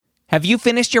Have you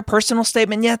finished your personal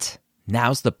statement yet?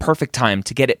 Now's the perfect time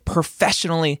to get it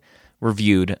professionally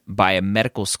reviewed by a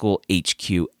medical school HQ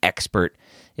expert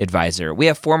advisor. We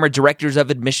have former directors of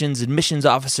admissions, admissions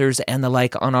officers, and the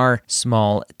like on our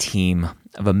small team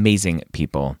of amazing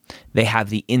people. They have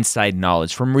the inside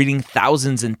knowledge from reading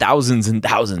thousands and thousands and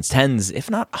thousands, tens, if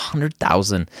not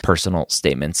 100,000 personal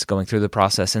statements, going through the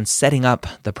process and setting up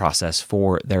the process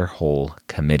for their whole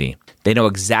committee. They know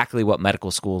exactly what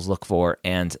medical schools look for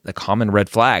and the common red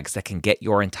flags that can get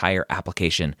your entire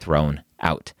application thrown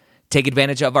out. Take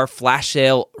advantage of our flash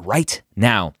sale right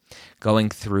now, going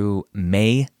through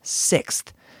May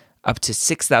 6th, up to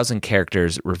 6,000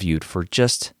 characters reviewed for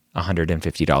just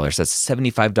 $150. That's a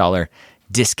 $75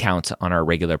 discount on our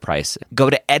regular price. Go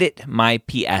to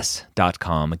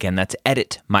editmyps.com. Again, that's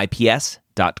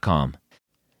editmyps.com.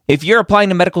 If you're applying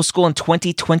to medical school in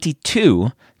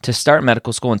 2022 to start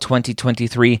medical school in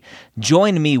 2023,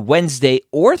 join me Wednesday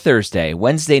or Thursday,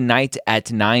 Wednesday night at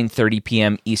 9:30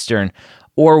 p.m. Eastern,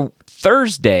 or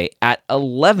Thursday at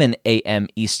 11 a.m.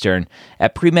 Eastern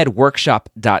at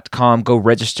premedworkshop.com. Go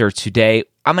register today.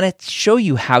 I'm going to show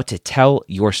you how to tell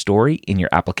your story in your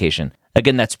application.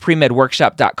 Again, that's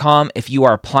premedworkshop.com. If you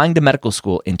are applying to medical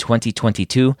school in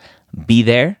 2022, be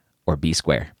there or be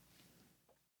square.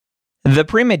 The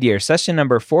Pre-Med Year, session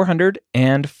number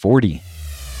 440.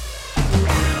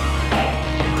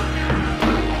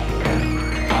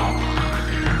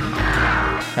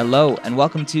 Hello, and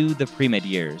welcome to the Pre-Med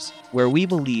Years, where we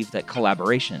believe that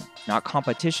collaboration, not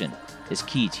competition, is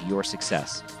key to your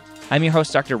success. I'm your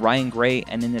host, Dr. Ryan Gray,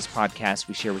 and in this podcast,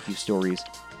 we share with you stories,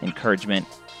 encouragement,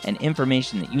 and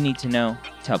information that you need to know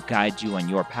to help guide you on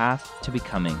your path to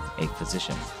becoming a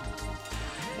physician.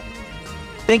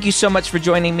 Thank you so much for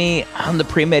joining me on the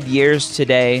Pre-Med Years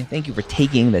today. Thank you for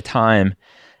taking the time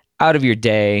out of your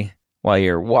day while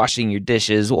you're washing your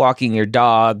dishes, walking your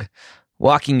dog,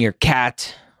 walking your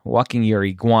cat, walking your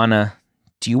iguana.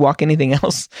 Do you walk anything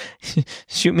else?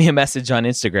 Shoot me a message on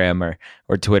Instagram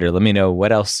or Twitter. Let me know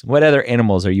what other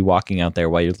animals are you walking out there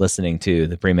while you're listening to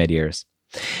the Pre-Med Years.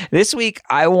 This week,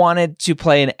 I wanted to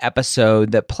play an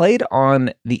episode that played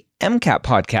on the MCAT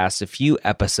podcast a few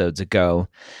episodes ago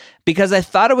because I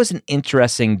thought it was an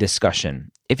interesting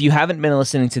discussion. If you haven't been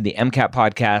listening to the MCAT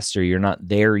podcast or you're not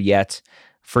there yet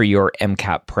for your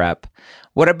MCAT prep,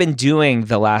 what I've been doing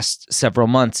the last several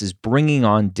months is bringing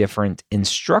on different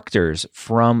instructors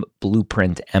from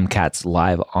Blueprint MCAT's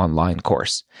live online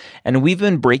course. And we've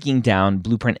been breaking down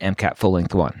Blueprint MCAT Full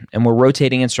Length 1. And we're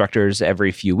rotating instructors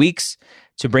every few weeks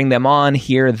to bring them on,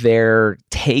 hear their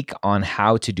take on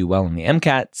how to do well in the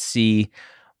MCAT, see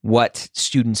what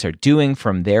students are doing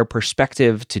from their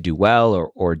perspective to do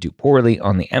well or do poorly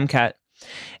on the MCAT.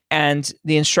 And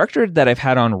the instructor that I've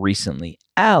had on recently,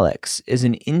 Alex, is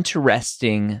an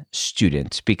interesting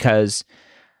student because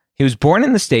he was born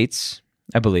in the States,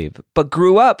 I believe, but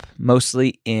grew up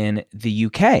mostly in the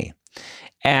UK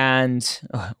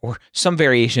or some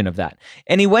variation of that.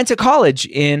 And he went to college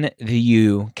in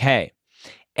the UK.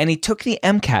 And he took the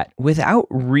MCAT without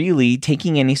really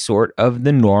taking any sort of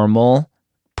the normal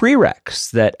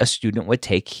prereqs that a student would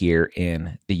take here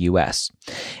in the US.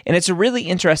 And it's a really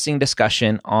interesting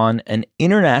discussion on an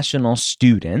international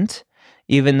student,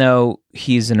 even though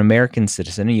he's an American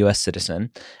citizen, a US citizen,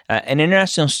 an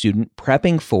international student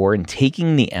prepping for and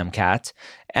taking the MCAT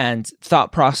and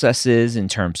thought processes in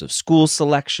terms of school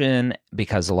selection,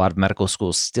 because a lot of medical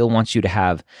schools still want you to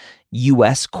have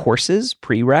US courses,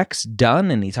 prereqs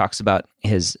done. And he talks about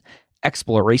his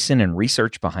exploration and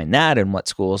research behind that and what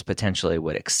schools potentially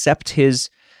would accept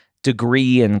his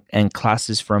degree and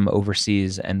classes from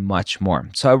overseas and much more.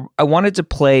 So I wanted to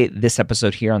play this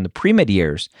episode here on the Pre-Med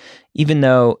Years, even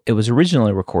though it was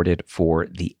originally recorded for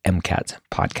the MCAT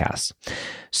podcast.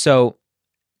 So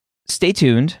stay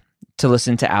tuned to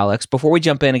listen to Alex. Before we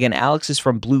jump in, again, Alex is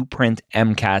from Blueprint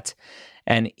MCAT,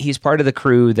 and he's part of the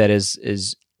crew that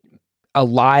is a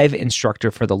live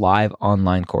instructor for the live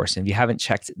online course. And if you haven't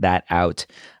checked that out,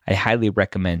 I highly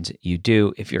recommend you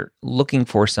do. If you're looking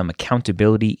for some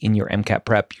accountability in your MCAT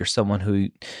prep, you're someone who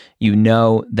you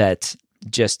know that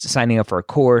just signing up for a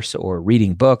course or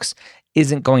reading books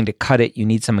isn't going to cut it. You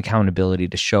need some accountability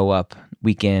to show up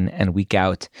week in and week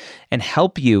out and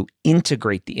help you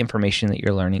integrate the information that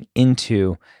you're learning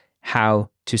into how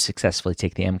to successfully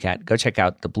take the MCAT. Go check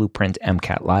out the Blueprint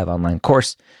MCAT live online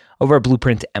course over at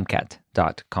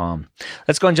blueprintmcat.com.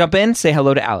 Let's go and jump in. Say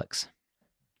hello to Alex.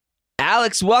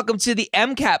 Alex, welcome to the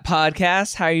MCAT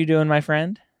podcast. How are you doing, my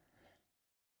friend?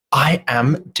 I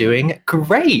am doing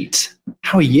great.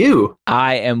 How are you?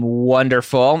 I am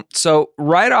wonderful. So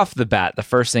right off the bat, the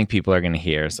first thing people are going to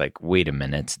hear is like, wait a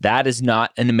minute, that is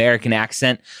not an American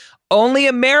accent. only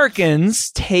Americans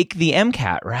take the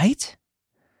MCAT, right?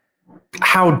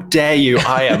 How dare you?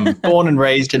 I am born and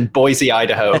raised in Boise,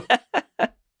 Idaho.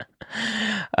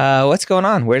 What's going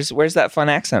on? Where's that fun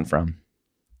accent from?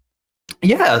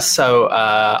 Yeah, so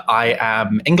I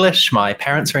am English. My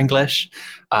parents are English.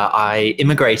 I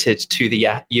immigrated to the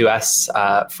US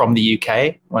from the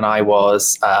UK when I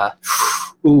was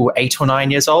 8 or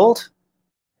 9 years old.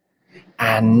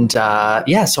 And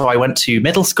so I went to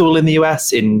middle school in the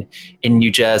US in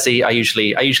New Jersey. I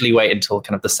usually wait until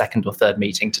kind of the second or third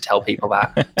meeting to tell people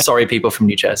that. Sorry, people from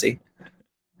New Jersey.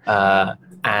 So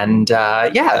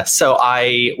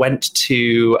I went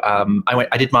to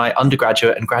I did my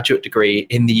undergraduate and graduate degree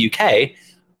in the UK,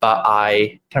 but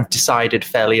I kind of decided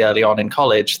fairly early on in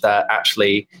college that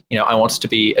actually, I wanted to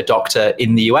be a doctor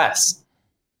in the US.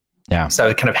 Yeah. So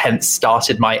it kind of hence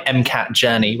started my MCAT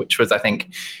journey, which was, I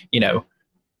think,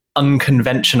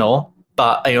 unconventional,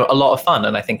 but a lot of fun.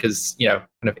 And I think is, kind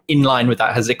of in line with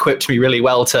that, has equipped me really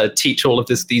well to teach all of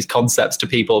these concepts to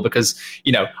people because,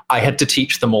 I had to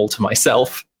teach them all to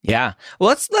myself. Yeah. Well,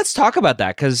 let's talk about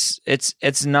that because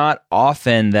it's not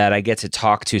often that I get to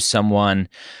talk to someone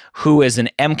who is an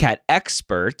MCAT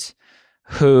expert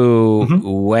who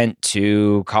went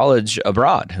to college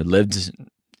abroad, who lived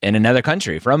in another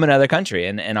country, from another country.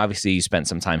 And obviously you spent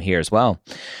some time here as well.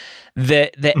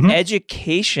 The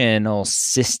educational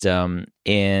system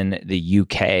in the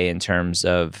UK in terms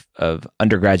of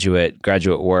undergraduate,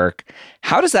 graduate work,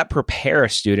 how does that prepare a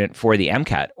student for the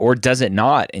MCAT, or does it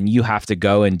not? And you have to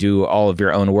go and do all of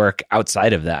your own work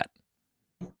outside of that?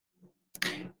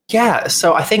 Yeah,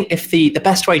 so I think if the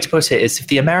best way to put it is if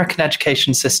the American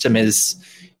education system is,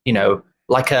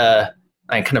 like a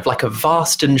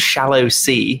vast and shallow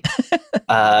sea.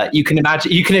 You can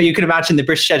imagine the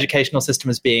British educational system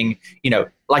as being,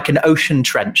 like an ocean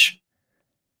trench,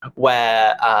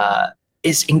 where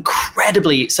is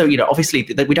incredibly. So obviously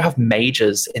we don't have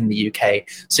majors in the UK,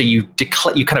 so you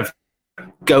kind of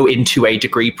go into a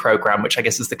degree program, which I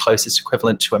guess is the closest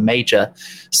equivalent to a major.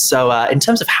 So in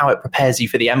terms of how it prepares you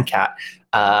for the MCAT,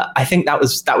 I think that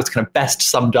was kind of best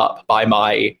summed up by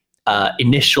my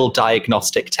initial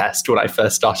diagnostic test when I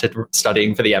first started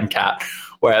studying for the MCAT,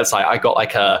 where it's like I got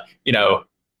like a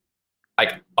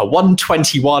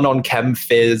 121 on Chem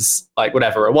Phys, like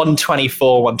whatever, a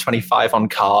 124, 125 on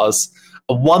Cars,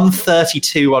 a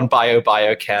 132 on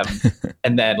Biochem,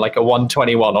 and then like a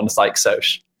 121 on Psych Soc.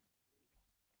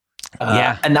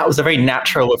 And that was a very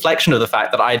natural reflection of the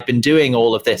fact that I had been doing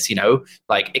all of this,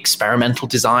 like experimental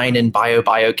design in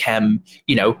biochem,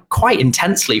 quite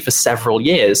intensely for several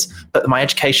years. But my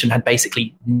education had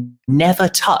basically never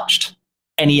touched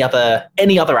any other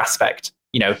aspect.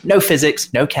 No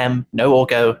physics, no chem, no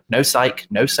orgo, no psych,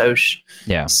 no soc.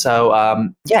 Yeah.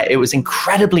 So it was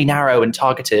incredibly narrow and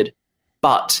targeted,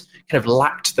 but kind of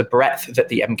lacked the breadth that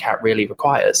the MCAT really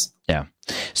requires. Yeah.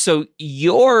 So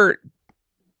your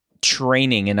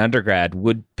training in undergrad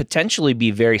would potentially be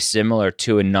very similar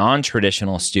to a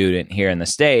non-traditional student here in the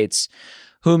States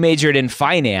who majored in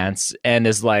finance and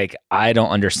is like, I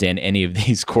don't understand any of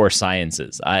these core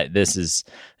sciences. This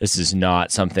is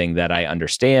not something that I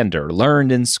understand or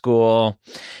learned in school.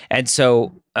 And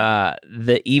so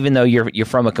even though you're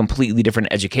from a completely different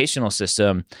educational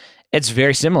system, it's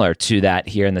very similar to that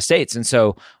here in the States. And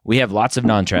so we have lots of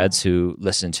non-treds who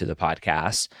listen to the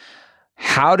podcast.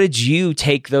 How did you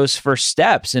take those first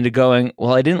steps into going,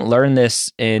 well, I didn't learn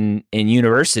this in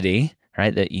university,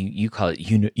 right? That you call it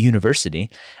university,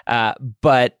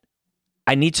 but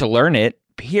I need to learn it,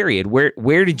 period.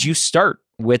 Where did you start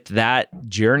with that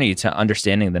journey to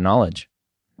understanding the knowledge?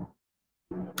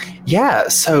 Yeah,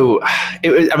 so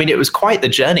it was quite the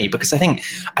journey, because I think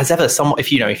as ever,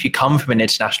 if you come from an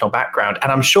international background,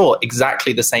 and I'm sure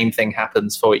exactly the same thing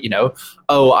happens for,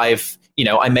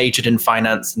 I majored in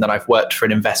finance and then I've worked for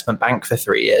an investment bank for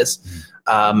 3 years.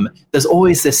 There's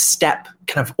always this step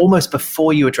kind of almost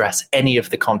before you address any of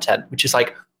the content, which is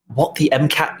like what the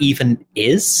MCAT even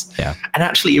is. Yeah. And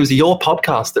actually, it was your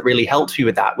podcast that really helped me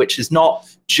with that, which is not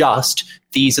just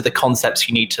these are the concepts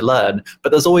you need to learn,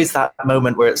 but there's always that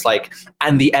moment where it's like,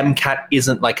 and the MCAT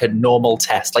isn't like a normal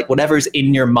test. Like whatever is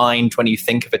in your mind when you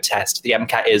think of a test, the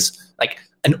MCAT is like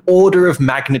an order of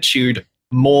magnitude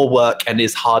more work and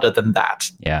is harder than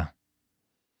that. Yeah.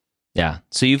 Yeah.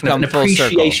 So you've come full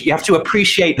circle. You have to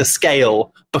appreciate the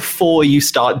scale before you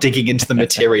start digging into the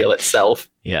material itself.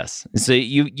 Yes. So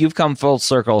you've come full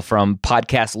circle from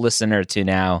podcast listener to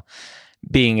now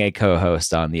being a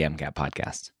co-host on the MCAT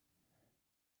podcast.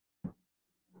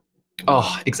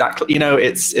 Oh, exactly.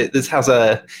 This has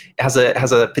a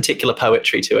particular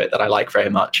poetry to it that I like very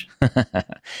much.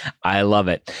 I love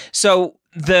it. So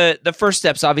the first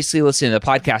steps, obviously listening to the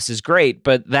podcast is great,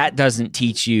 but that doesn't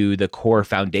teach you the core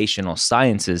foundational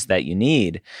sciences that you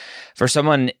need. For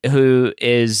someone who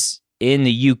is in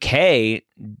the UK,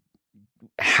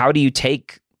 how do you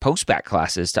take post-bac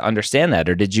classes to understand that?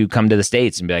 Or did you come to the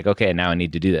States and be like, okay, now I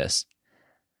need to do this?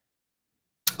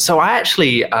 So I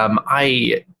actually,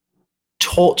 I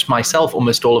taught myself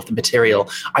almost all of the material.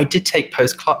 I did take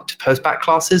post-bac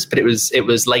classes, but it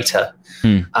was later.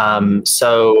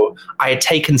 So I had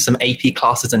taken some AP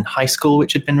classes in high school,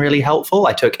 which had been really helpful.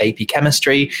 I took AP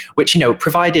chemistry, which,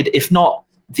 provided, if not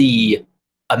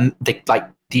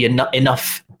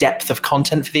enough depth of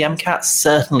content for the MCAT,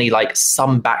 certainly like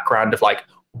some background of like,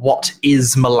 what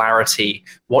is molarity?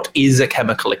 What is a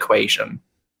chemical equation?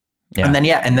 Yeah. And then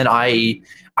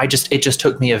it just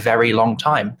took me a very long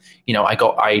time. I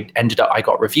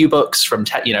got review books from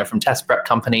test prep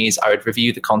companies. I would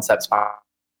review the concepts by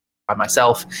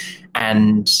myself,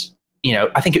 and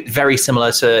I think it's very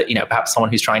similar to perhaps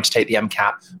someone who's trying to take the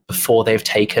MCAT before they've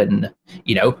taken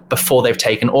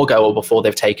Orgo or before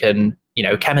they've taken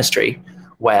chemistry,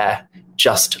 where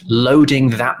just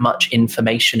loading that much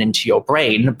information into your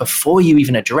brain before you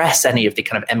even address any of the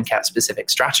kind of MCAT specific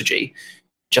strategy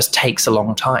just takes a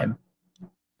long time.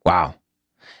 Wow.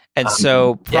 And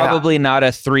so probably not a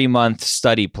 3-month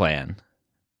study plan.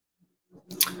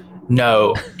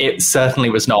 No, it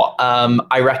certainly was not.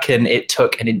 I reckon it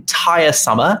took an entire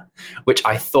summer, which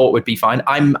I thought would be fine.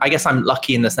 I guess I'm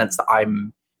lucky in the sense that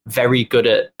I'm very good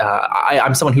at,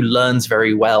 I'm someone who learns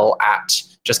very well at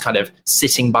just kind of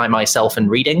sitting by myself and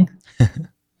reading.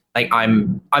 Like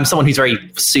I'm someone who's very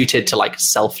suited to like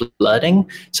self-learning.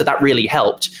 So that really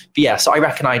helped. But yeah, so I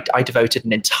reckon I devoted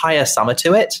an entire summer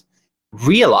to it,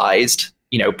 realized,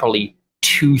 probably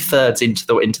 2/3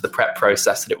 into the prep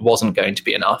process that it wasn't going to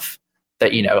be enough,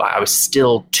 that, I was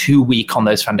still too weak on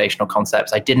those foundational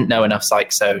concepts. I didn't know enough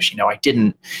psych-soc, I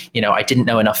didn't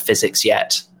know enough physics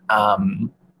yet.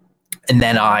 And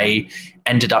then I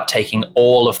ended up taking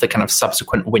all of the kind of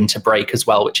subsequent winter break as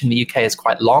well, which in the UK is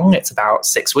quite long. It's about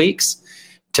 6 weeks,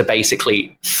 to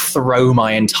basically throw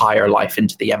my entire life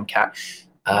into the MCAT.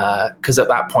 Because at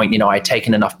that point, I'd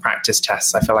taken enough practice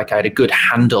tests. I felt like I had a good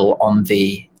handle on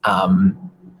the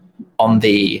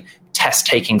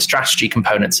test-taking strategy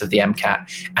components of the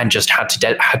MCAT, and just had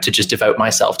to just devote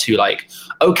myself to like,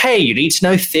 okay, you need to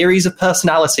know theories of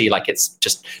personality. Like, it's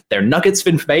just, they're nuggets of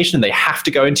information. They have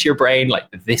to go into your brain. Like,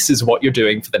 this is what you're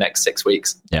doing for the next 6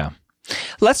 weeks. Yeah.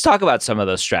 Let's talk about some of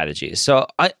those strategies. So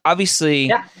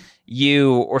obviously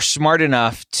you were smart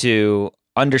enough to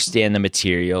understand the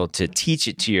material, to teach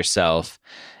it to yourself.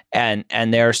 And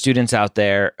there are students out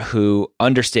there who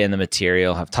understand the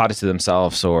material, have taught it to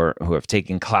themselves, or who have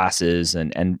taken classes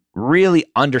and really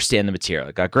understand the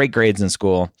material, got great grades in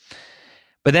school.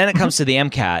 But then it comes to the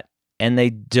MCAT, and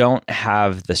they don't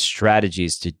have the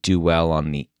strategies to do well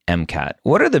on the MCAT.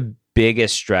 What are the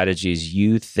biggest strategies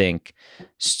you think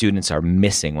students are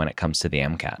missing when it comes to the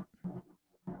MCAT?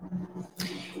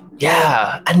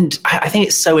 Yeah, and I think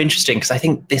it's so interesting because I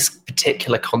think this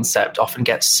particular concept often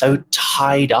gets so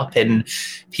tied up in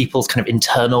people's kind of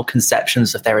internal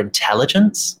conceptions of their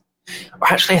intelligence.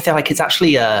 Or actually, I feel like it's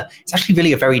actually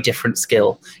really a very different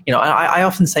skill. I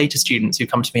often say to students who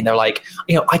come to me and they're like,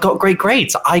 I got great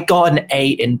grades. I got an A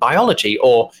in biology,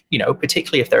 or,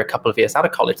 particularly if they're a couple of years out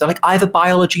of college, they're like, I have a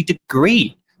biology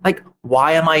degree. Like,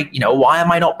 why am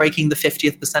I not breaking the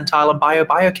 50th percentile on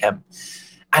biochem?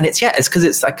 And it's because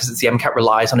the MCAT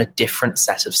relies on a different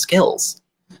set of skills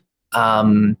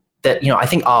that, I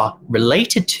think are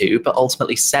related to, but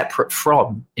ultimately separate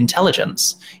from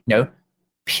intelligence.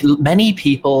 Many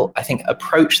people, I think,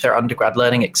 approach their undergrad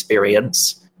learning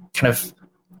experience kind of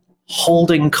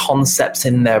holding concepts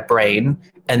in their brain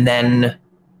and then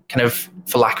kind of,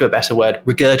 for lack of a better word,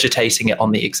 regurgitating it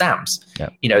on the exams.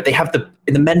 Yep. They have the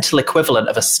mental equivalent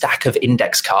of a stack of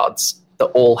index cards that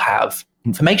all have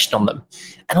information on them.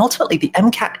 And ultimately, the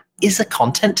MCAT is a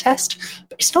content test,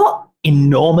 but it's not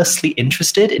enormously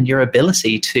interested in your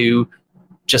ability to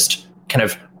just kind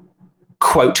of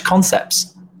quote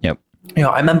concepts. Yep.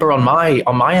 I remember on my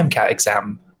MCAT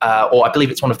exam, or I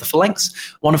believe it's one of the full lengths,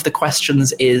 one of the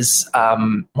questions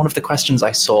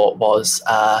I saw was,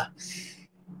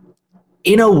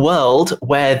 in a world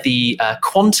where the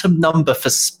quantum number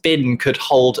for spin could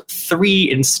hold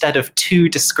 3 instead of 2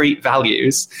 discrete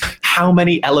values, how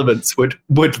many elements would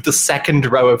the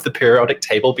second row of the periodic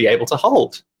table be able to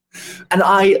hold? And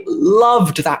I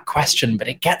loved that question, but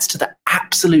it gets to the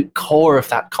absolute core of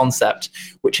that concept,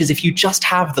 which is if you just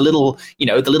have the little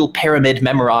pyramid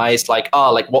memorized, like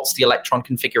what's the electron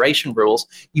configuration rules,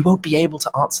 you won't be able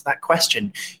to answer that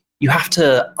question. you have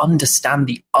to understand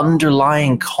the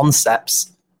underlying concepts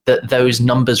that those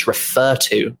numbers refer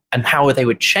to and how they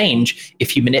would change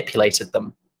if you manipulated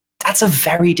them. That's a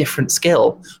very different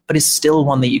skill, but is still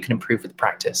one that you can improve with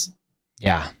practice.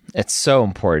 Yeah, it's so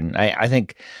important. I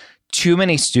think too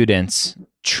many students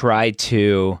try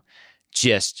to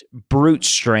just brute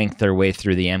strength their way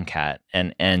through the MCAT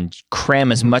and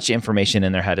cram as much information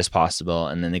in their head as possible.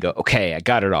 And then they go, okay, I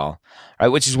got it all. Right,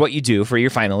 which is what you do for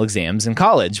your final exams in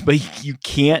college, but you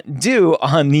can't do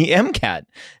on the MCAT.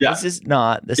 Yeah. This is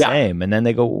not the same. And then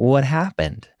they go, what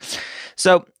happened?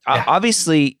 So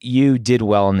obviously you did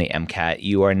well in the MCAT.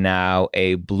 You are now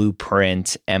a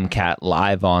Blueprint MCAT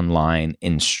live online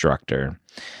instructor.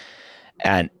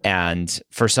 And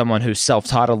for someone who's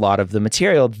self-taught a lot of the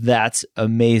material, that's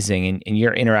amazing. And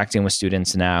you're interacting with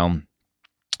students now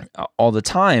all the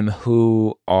time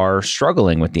who are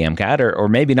struggling with the MCAT or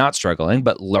maybe not struggling,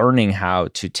 but learning how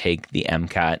to take the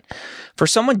MCAT. For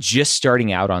someone just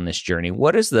starting out on this journey,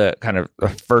 what is the kind of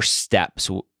first steps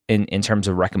in terms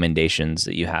of recommendations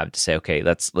that you have to say, okay,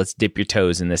 let's dip your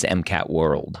toes in this MCAT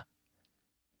world?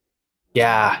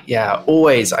 Yeah.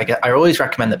 Always. I always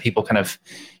recommend that people kind of,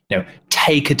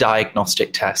 take a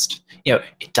diagnostic test.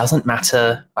 It doesn't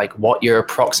matter like what your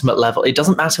approximate level, it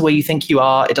doesn't matter where you think you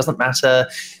are. It doesn't matter,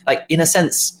 like, in a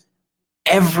sense,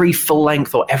 every full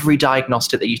length or every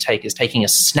diagnostic that you take is taking a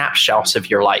snapshot of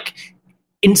your like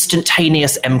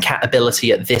instantaneous MCAT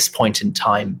ability at this point in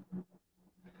time.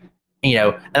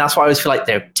 And that's why I always feel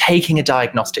like taking a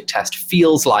diagnostic test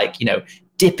feels like,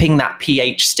 dipping that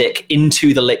pH stick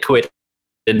into the liquid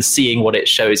and seeing what it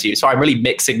shows you. So I'm really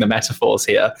mixing the metaphors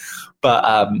here,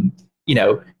 but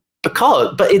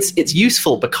it's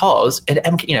useful because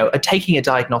taking a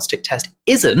diagnostic test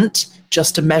isn't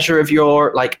just a measure of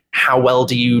your like how well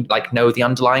do you like know the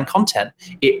underlying content.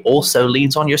 It also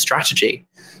leans on your strategy.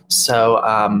 So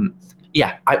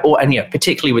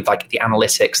particularly with like the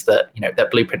analytics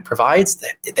that Blueprint provides,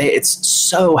 it's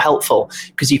so helpful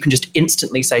because you can just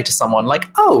instantly say to someone like,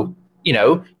 oh,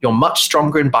 you're much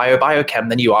stronger in biochem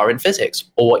than you are in physics.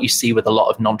 Or what you see with a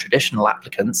lot of non-traditional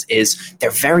applicants is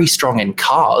they're very strong in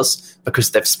cars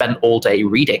because they've spent all day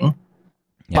reading,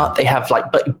 but they have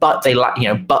but they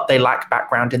lack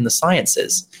background in the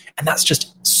sciences. And that's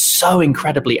just so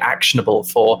incredibly actionable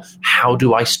for how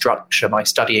do I structure my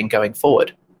studying going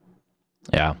forward.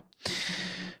 Yeah.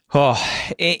 Oh,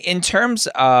 in terms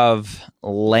of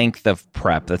length of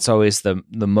prep, that's always the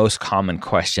most common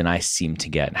question I seem to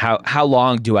get. How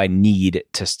long do I need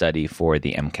to study for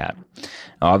the MCAT?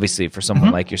 Obviously, for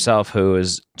someone like yourself who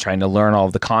is trying to learn all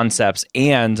of the concepts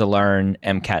and to learn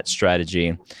MCAT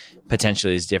strategy,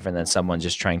 potentially is different than someone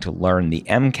just trying to learn the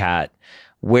MCAT.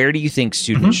 Where do you think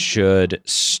students should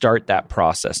start that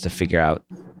process to figure out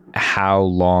how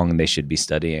long they should be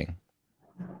studying?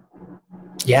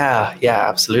 Yeah,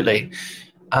 absolutely.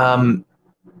 I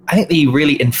think the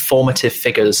really informative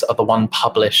figures are the ones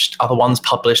published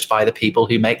by the people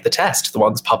who make the test, the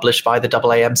ones published by the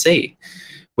AAMC,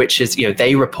 which is,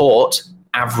 they report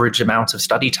average amount of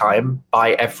study time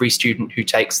by every student who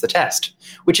takes the test,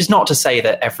 which is not to say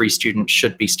that every student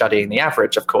should be studying the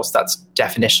average. Of course, that's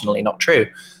definitionally not true.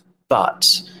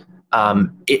 But I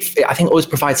think it always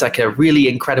provides like a really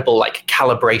incredible like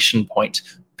calibration point,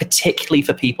 particularly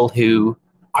for people who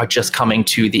are just coming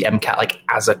to the MCAT like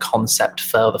as a concept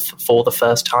for the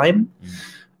first time.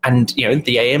 And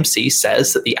the AMC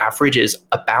says that the average is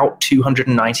about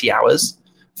 290 hours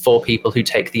for people who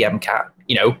take the MCAT,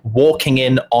 walking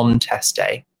in on test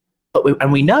day.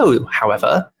 But we know,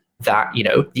 however, that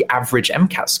the average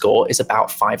MCAT score is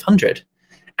about 500.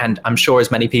 And I'm sure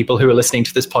as many people who are listening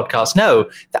to this podcast know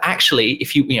that actually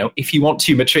if you want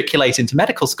to matriculate into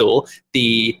medical school,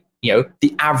 the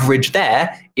average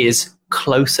there is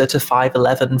closer to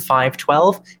 511,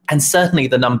 512, and certainly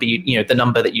the number the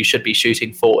number that you should be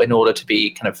shooting for in order to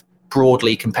be kind of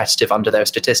broadly competitive under their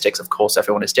statistics. Of course,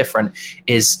 everyone is different.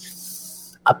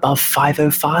 Is above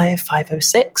 505,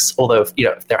 506, although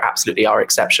there absolutely are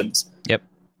exceptions. Yep.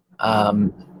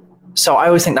 So I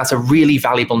always think that's a really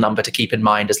valuable number to keep in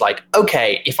mind. Is like,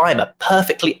 okay, if I'm a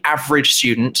perfectly average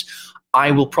student,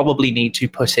 I will probably need to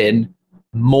put in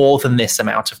more than this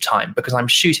amount of time because I'm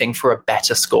shooting for a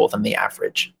better score than the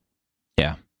average.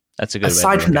 Yeah, that's a good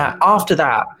Aside from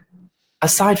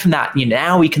that,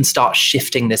 now we can start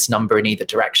shifting this number in either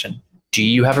direction. Do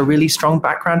you have a really strong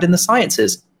background in the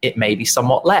sciences? It may be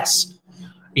somewhat less.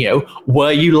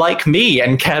 Were you like me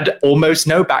and had almost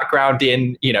no background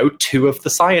in, 2 of the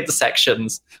science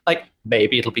sections? Like,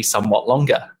 maybe it'll be somewhat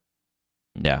longer.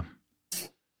 Yeah.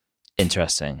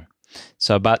 Interesting.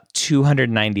 So about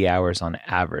 290 hours on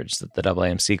average that the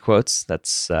AAMC quotes.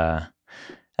 That's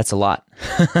That's a lot.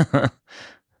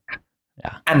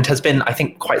 Yeah. And has been, I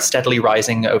think, quite steadily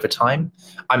rising over time.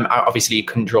 Obviously, you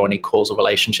couldn't draw any causal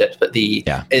relationships, but the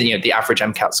average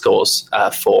MCAT scores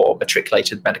for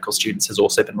matriculated medical students has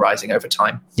also been rising over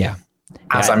time. Yeah.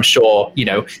 As I'm sure,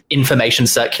 information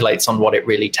circulates on what it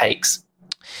really takes.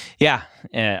 Yeah,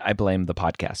 I blame the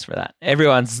podcast for that.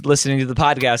 Everyone's listening to the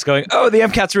podcast going, oh, the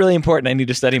MCAT's really important. I need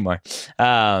to study more.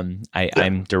 I'm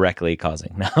directly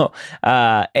causing. No,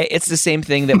 it's the same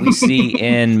thing that we see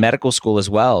in medical school as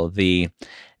well. The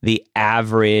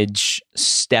average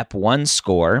step 1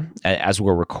 score, as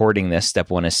we're recording this, step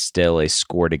 1 is still a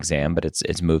scored exam, but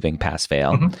it's moving past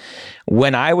fail. Mm-hmm.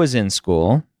 When I was in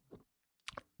school,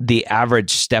 the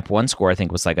average step 1 score, I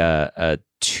think, was like a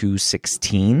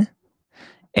 216.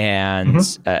 And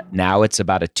now it's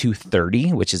about a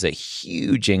 230, which is a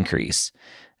huge increase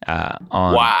on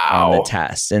the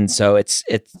test. And so it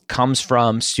comes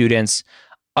from students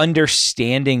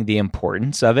understanding the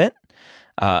importance of it,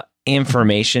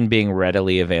 information being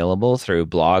readily available through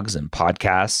blogs and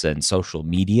podcasts and social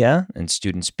media, and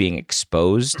students being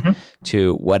exposed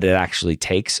to what it actually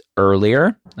takes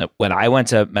earlier. When I went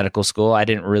to medical school, I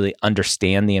didn't really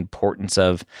understand the importance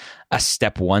of a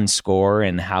step 1 score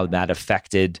and how that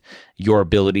affected your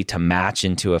ability to match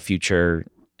into a future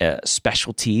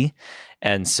specialty.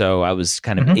 And so I was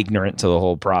kind of ignorant to the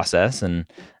whole process, and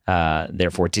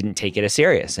therefore didn't take it as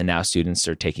serious. And now students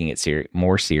are taking it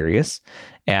more serious,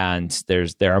 and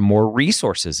there are more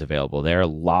resources available. There are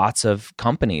lots of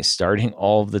companies starting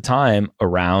all of the time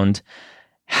around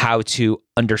how to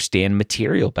understand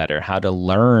material better, how to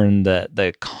learn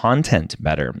the content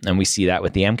better. And we see that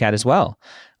with the MCAT as well,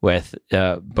 with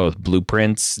both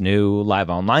Blueprint's new live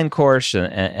online course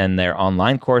and their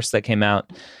online course that came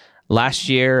out last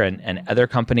year, and other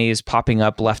companies popping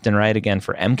up left and right again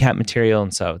for MCAT material.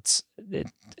 And so it's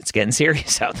getting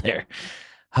serious out there.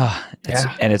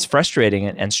 And it's frustrating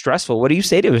and stressful. What do you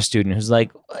say to a student who's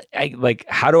like,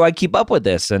 how do I keep up with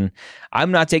this? And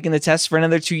I'm not taking the test for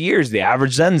another 2 years. The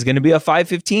average then is going to be a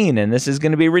 515, and this is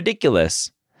going to be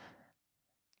ridiculous.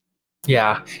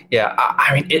 Yeah.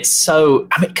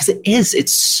 Because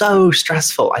it's so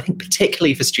stressful. I think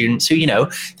particularly for students who,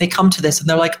 they come to this and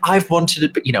they're like, I've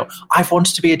wanted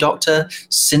to be a doctor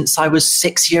since I was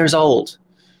 6 years old,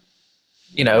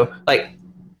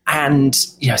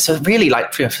 so really,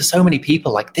 for so many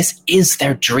people, this is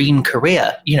their their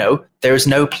career. There's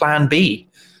no plan B.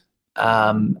 They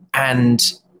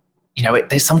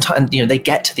sometimes, they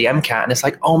get to the MCAT and it's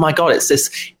like, oh my God, it's this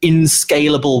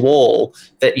inscalable wall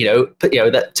that,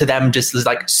 that to them just is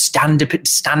like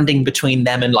standing between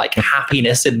them and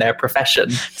happiness in their profession.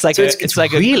 It's like, it's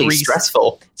like really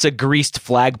stressful. It's a greased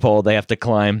flagpole they have to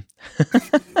climb.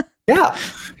 Yeah.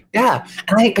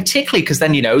 And I think particularly because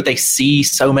then, they see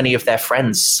so many of their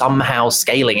friends somehow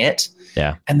scaling it.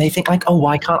 Yeah. And they think oh,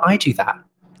 why can't I do that?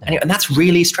 And that's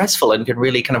really stressful and can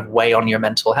really kind of weigh on your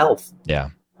mental health. Yeah.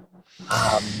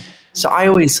 So I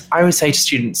always say to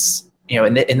students,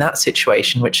 in that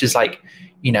situation, which is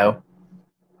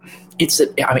it's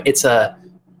a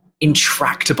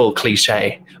intractable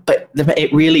cliche, but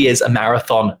it really is a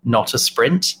marathon, not a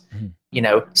sprint.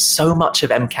 So much of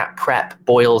MCAT prep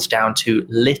boils down to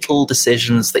little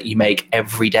decisions that you make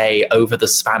every day over the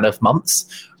span of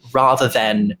months, rather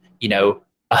than, a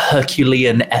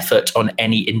Herculean effort on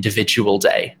any individual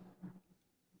day.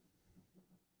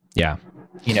 Yeah.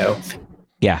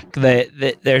 Yeah.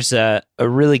 There's a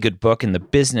really good book in the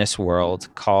business world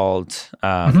called,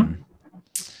 oh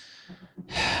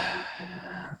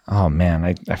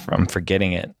man, I'm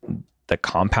forgetting it. The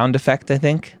Compound Effect, I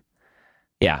think.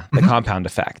 Yeah, the compound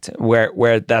effect,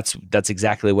 where that's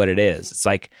exactly what it is. It's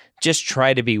like, just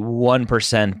try to be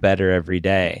 1% better every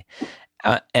day.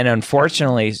 And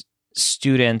unfortunately,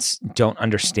 students don't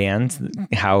understand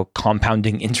how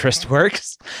compounding interest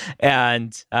works.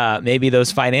 And maybe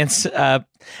those finance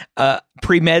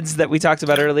pre-meds that we talked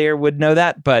about earlier would know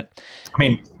that. But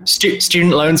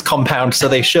student loans compound, so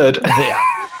they should. Yeah.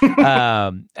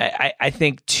 I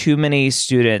think too many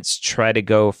students try to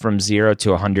go from 0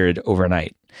 to 100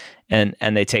 overnight, and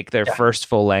they take their first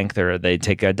full length, or they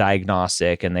take a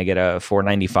diagnostic and they get a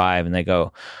 495 and they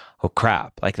go, oh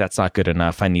crap, that's not good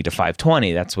enough. I need a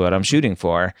 520. That's what I'm shooting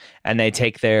for. And they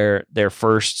take their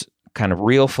first kind of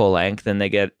real full length and they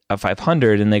get a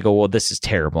 500 and they go, well, this is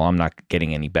terrible. I'm not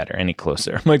getting any better, any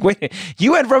closer. I'm like, wait,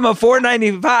 you went from a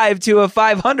 495 to a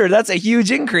 500. That's a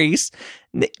huge increase.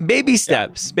 Baby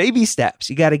steps.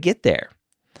 You got to get there.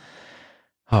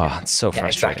 Oh, it's so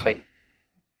frustrating. Exactly.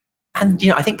 And,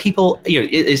 I think people,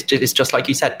 it's just like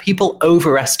you said, people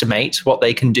overestimate what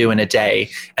they can do in a day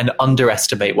and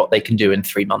underestimate what they can do in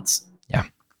 3 months. Yeah.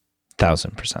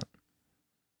 1,000%.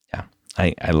 Yeah.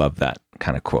 I love that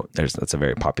kind of quote. That's a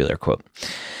very popular quote.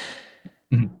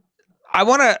 Mm-hmm. I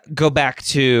want to go back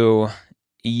to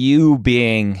you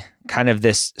being kind of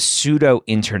this pseudo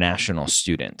international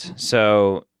student.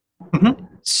 So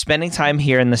spending time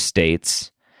here in the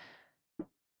States,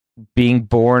 being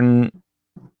born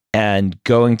and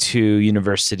going to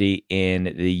university in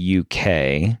the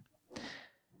UK,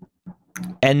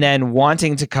 and then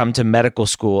wanting to come to medical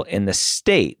school in the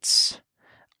States.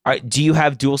 Do you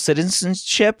have dual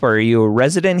citizenship, or are you a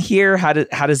resident here? How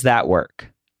does that work?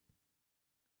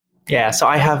 Yeah, so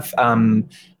I have I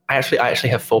actually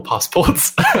have 4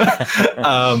 passports.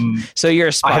 So you're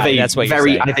a spy. That's what you're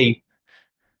saying. I think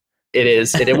it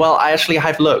is. Well,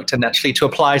 I've looked, and actually to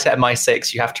apply to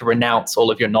MI6, you have to renounce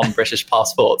all of your non-British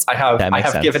passports. I have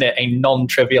sense. given it a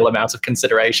non-trivial amount of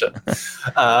consideration.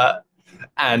 So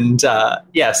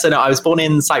no, I was born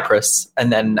in Cyprus,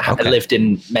 and then lived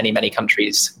in many, many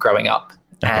countries growing up.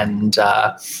 Okay. And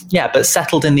but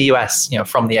settled in the US,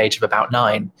 from the age of about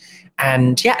 9.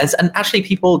 And and actually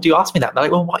people do ask me that. They're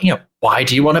like, well, why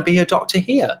do you want to be a doctor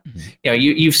here? Mm-hmm.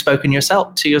 You've spoken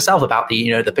to yourself about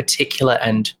the particular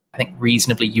and I think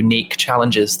reasonably unique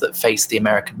challenges that face the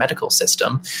American medical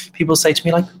system. People say to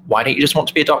me, like, why don't you just want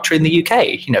to be a doctor in the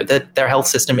UK? Their health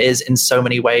system is in so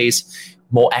many ways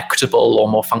more equitable or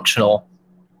more functional.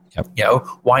 Yep.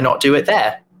 Why not do it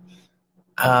there?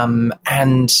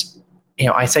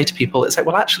 I say to people, it's like,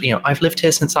 well, actually, I've lived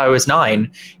here since I was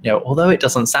 9. Although it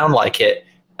doesn't sound like it,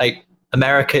 like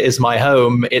America is my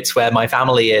home. It's where my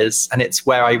family is, and it's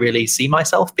where I really see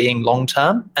myself being long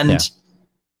term. And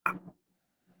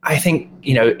I think,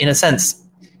 in a sense,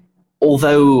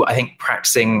 although I think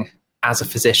practicing as a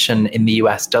physician in the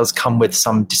US does come with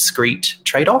some discrete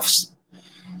trade-offs,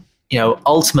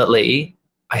 ultimately,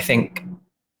 I think,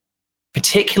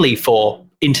 particularly for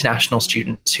international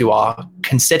students who are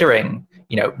considering,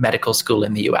 medical school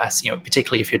in the US,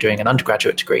 particularly if you're doing an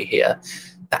undergraduate degree here,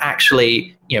 that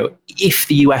actually, if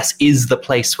the US is the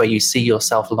place where you see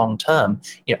yourself long term,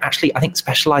 actually, I think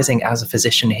specializing as a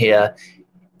physician here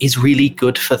is really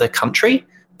good for the country,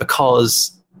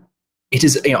 because it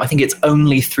is, I think it's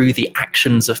only through the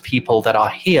actions of people that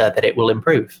are here that it will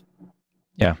improve.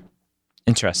 Yeah.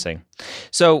 Interesting.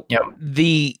 So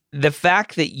the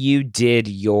fact that you did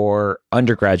your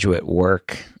undergraduate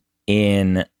work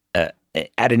in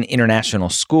at an international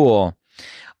school,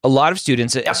 a lot of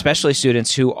students, especially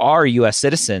students who are U.S.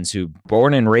 citizens, who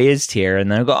born and raised here,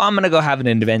 and then go, I'm going to go have an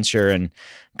adventure and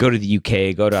go to the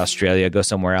UK, go to Australia, go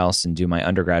somewhere else and do my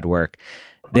undergrad work.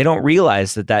 They don't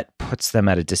realize that puts them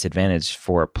at a disadvantage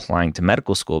for applying to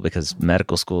medical school, because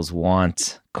medical schools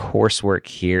want coursework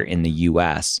here in the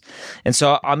US. And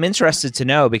so I'm interested to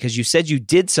know, because you said you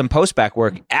did some post-bac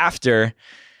work after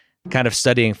kind of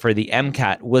studying for the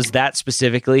MCAT. Was that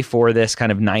specifically for this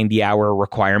kind of 90-hour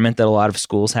requirement that a lot of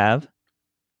schools have?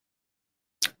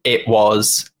 It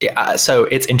was. So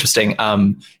it's interesting.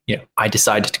 I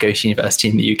decided to go to university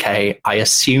in the UK. I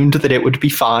assumed that it would be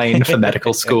fine for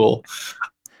medical school.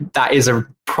 That is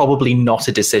probably not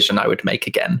a decision I would make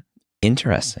again.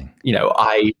 Interesting.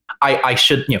 I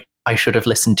should have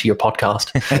listened to your podcast.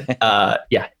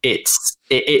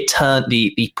 It turned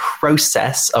the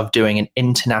process of doing an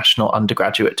international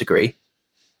undergraduate degree,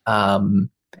 and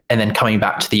then coming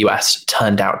back to the US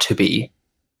turned out to be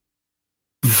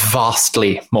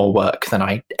vastly more work than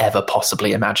I ever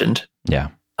possibly imagined. Yeah.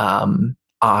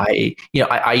 I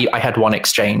had one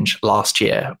exchange last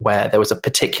year where there was a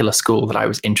particular school that I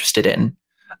was interested in,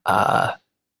 but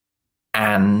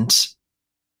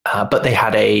they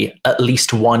had at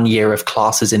least 1 year of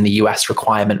classes in the US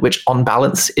requirement, which on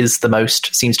balance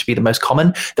seems to be the most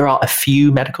common. There are a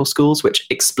few medical schools which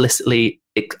explicitly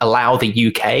allow the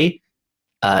UK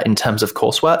in terms of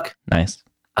coursework. Nice.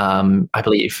 I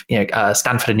believe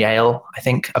Stanford and Yale, I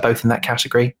think, are both in that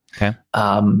category. Okay.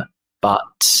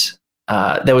 But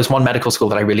there was one medical school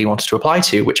that I really wanted to apply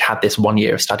to, which had this 1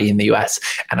 year of study in the US.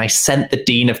 And I sent the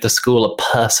dean of the school a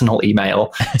personal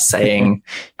email saying,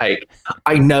 I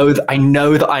know that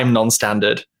I'm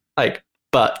non-standard,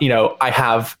 but I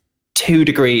have 2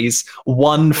 degrees,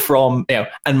 one from,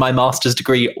 and my master's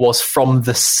degree was from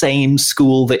the same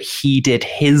school that he did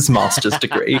his master's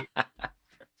degree.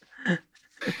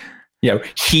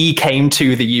 He came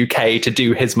to the UK to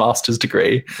do his master's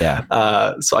degree.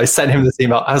 Yeah. So I sent him this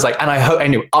email. I was like, and I hope,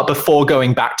 before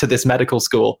going back to this medical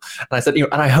school, and I said,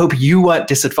 and I hope you weren't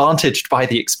disadvantaged by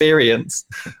the experience.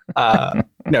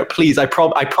 Please, I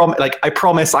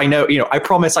promise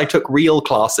I took real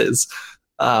classes.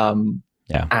 And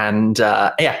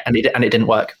it didn't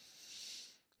work.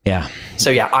 Yeah. So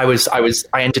yeah, I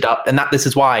ended up, and this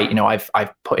is why,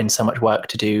 I've put in so much work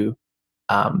to do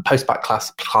post-bac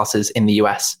classes in the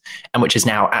US, and which is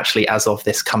now actually, as of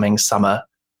this coming summer,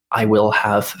 I will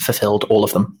have fulfilled all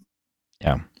of them.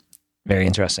 Yeah. Very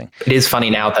interesting. It is funny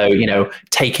now, though,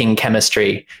 taking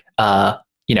chemistry,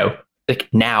 like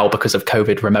now because of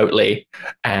COVID remotely,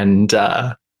 and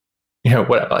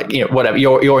whatever,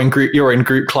 you're in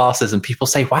group classes, and people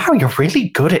say, "Wow, you're really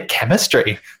good at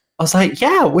chemistry." I was like,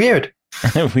 "Yeah, weird."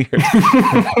 Weird.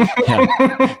 Yeah.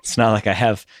 It's not like I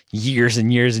have years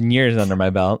and years and years under my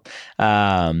belt,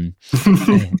 and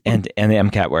the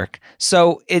MCAT work.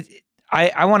 So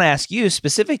I want to ask you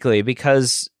specifically,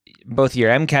 because both your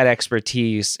MCAT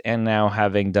expertise and now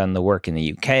having done the work in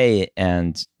the UK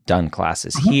and done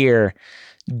classes here,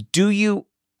 do you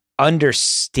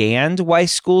understand why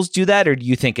schools do that, or do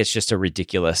you think it's just a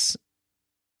ridiculous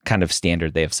kind of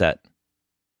standard they have set?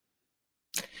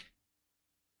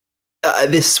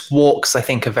 This walks, I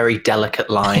think, a very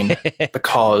delicate line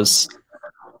because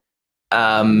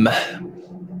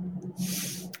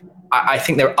I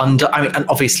think they're and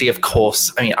obviously, of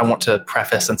course, I want to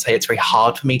preface and say it's very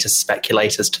hard for me to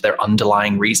speculate as to their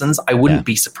underlying reasons. I wouldn't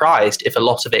be surprised if a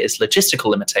lot of it is logistical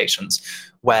limitations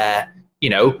where,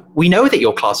 we know that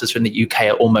your classes from the UK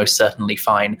are almost certainly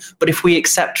fine, but if we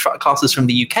accept classes from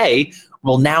the UK,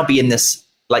 we'll now be in this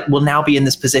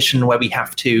position where we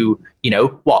have to,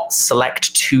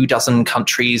 select 24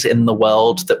 countries in the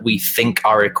world that we think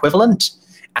are equivalent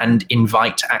and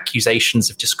invite accusations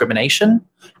of discrimination.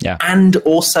 Yeah. And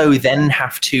also then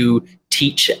have to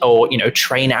teach or,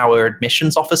 train our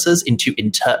admissions officers into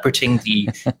interpreting the,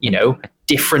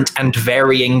 different and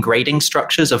varying grading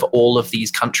structures of all of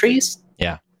these countries.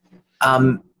 Yeah.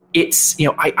 It's,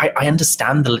 I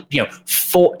understand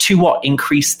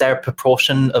increase their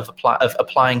proportion of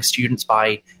applying students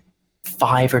by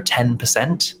 5 or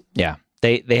 10%. Yeah.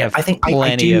 They have I think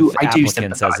plenty of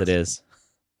applicants as it is.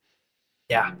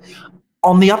 Yeah.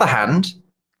 On the other hand,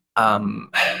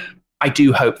 I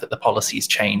do hope that the policies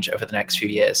change over the next few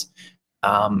years.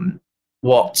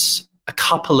 What a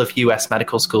couple of US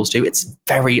medical schools do, it's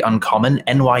very uncommon.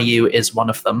 NYU is one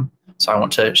of them. So I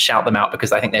want to shout them out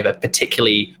because I think they have a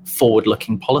particularly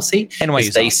forward-looking policy.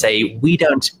 NYU, they say we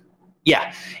don't.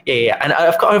 Yeah. And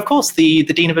of course, the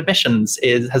dean of admissions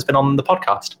has been on the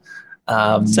podcast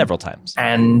several times.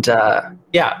 And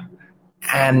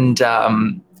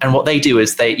and what they do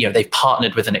is they've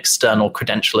partnered with an external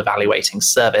credential evaluating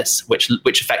service, which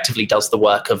effectively does the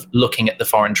work of looking at the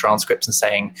foreign transcripts and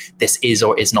saying this is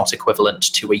or is not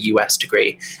equivalent to a US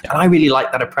degree. And I really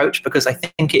like that approach because I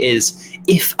think it is,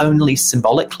 if only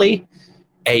symbolically,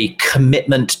 a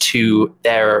commitment to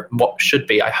their, what should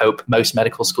be, I hope, most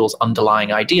medical schools'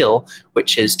 underlying ideal,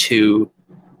 which is to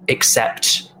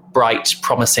accept bright,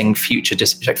 promising future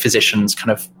physicians,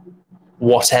 kind of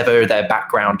whatever their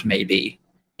background may be.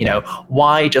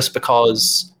 Why just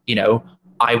because,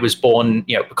 I was born,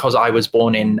 because I was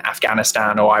born in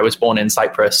Afghanistan or I was born in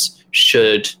Cyprus,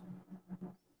 should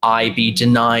I be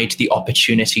denied the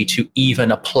opportunity to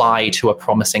even apply to a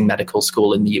promising medical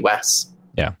school in the US?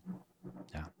 Yeah.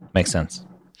 Makes sense.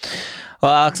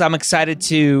 Well, Alex, I'm excited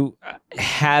to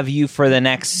have you for the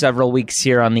next several weeks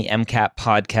here on the MCAT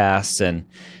podcast and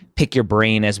pick your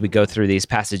brain as we go through these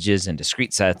passages and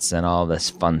discrete sets and all this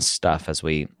fun stuff as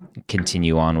we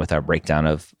continue on with our breakdown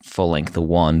of full-length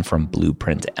 1 from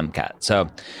Blueprint to MCAT. So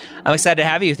I'm excited to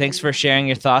have you. Thanks for sharing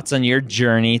your thoughts on your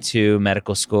journey to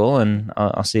medical school, and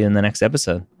I'll see you in the next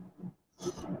episode.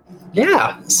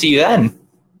 Yeah, see you then.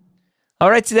 All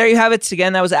right, so there you have it.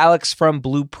 Again, that was Alex from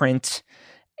Blueprint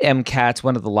MCAT,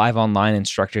 one of the live online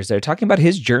instructors there, talking about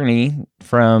his journey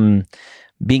from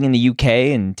being in the UK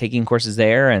and taking courses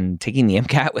there and taking the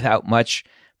MCAT without much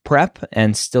prep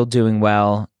and still doing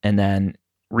well, and then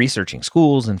researching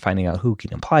schools and finding out who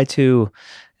can apply to,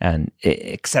 and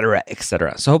et cetera, et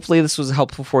cetera. So hopefully this was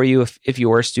helpful for you if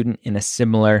you're a student in a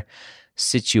similar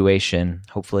situation.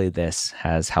 Hopefully this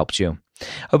has helped you.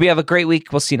 Hope you have a great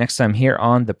week. We'll see you next time here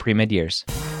on the Pre-Med Years.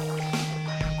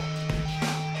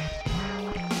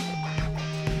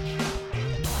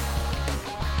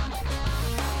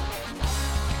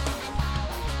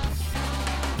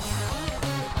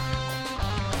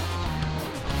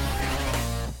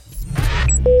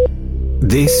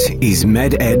 This is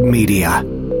MedEd Media.